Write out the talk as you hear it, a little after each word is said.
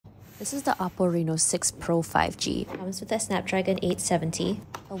This is the Oppo Reno 6 Pro 5G. Comes with a Snapdragon 870,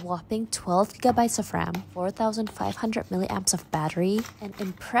 a whopping 12GB of RAM, 4,500 milliamps of battery, an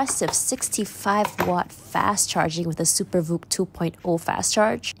impressive 65-watt fast charging with a SuperVOOC 2.0 fast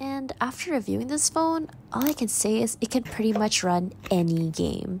charge. And after reviewing this phone, all I can say is it can pretty much run any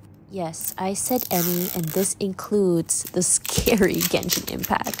game. Yes, I said any, and this includes the scary Genshin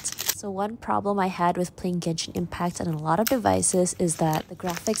Impact. So one problem I had with playing Genshin Impact on a lot of devices is that the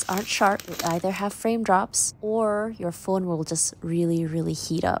graphics aren't sharp. You either have frame drops or your phone will just really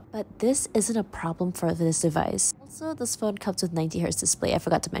heat up. But this isn't a problem for this device. Also, this phone comes with 90Hz display. I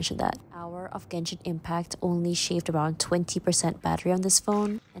forgot to mention that. Hour of Genshin Impact only shaved around 20% battery on this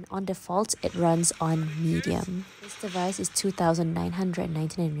phone, and on default, it runs on medium. This device is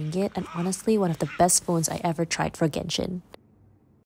 2,999 ringgit and honestly one of the best phones I ever tried for Genshin.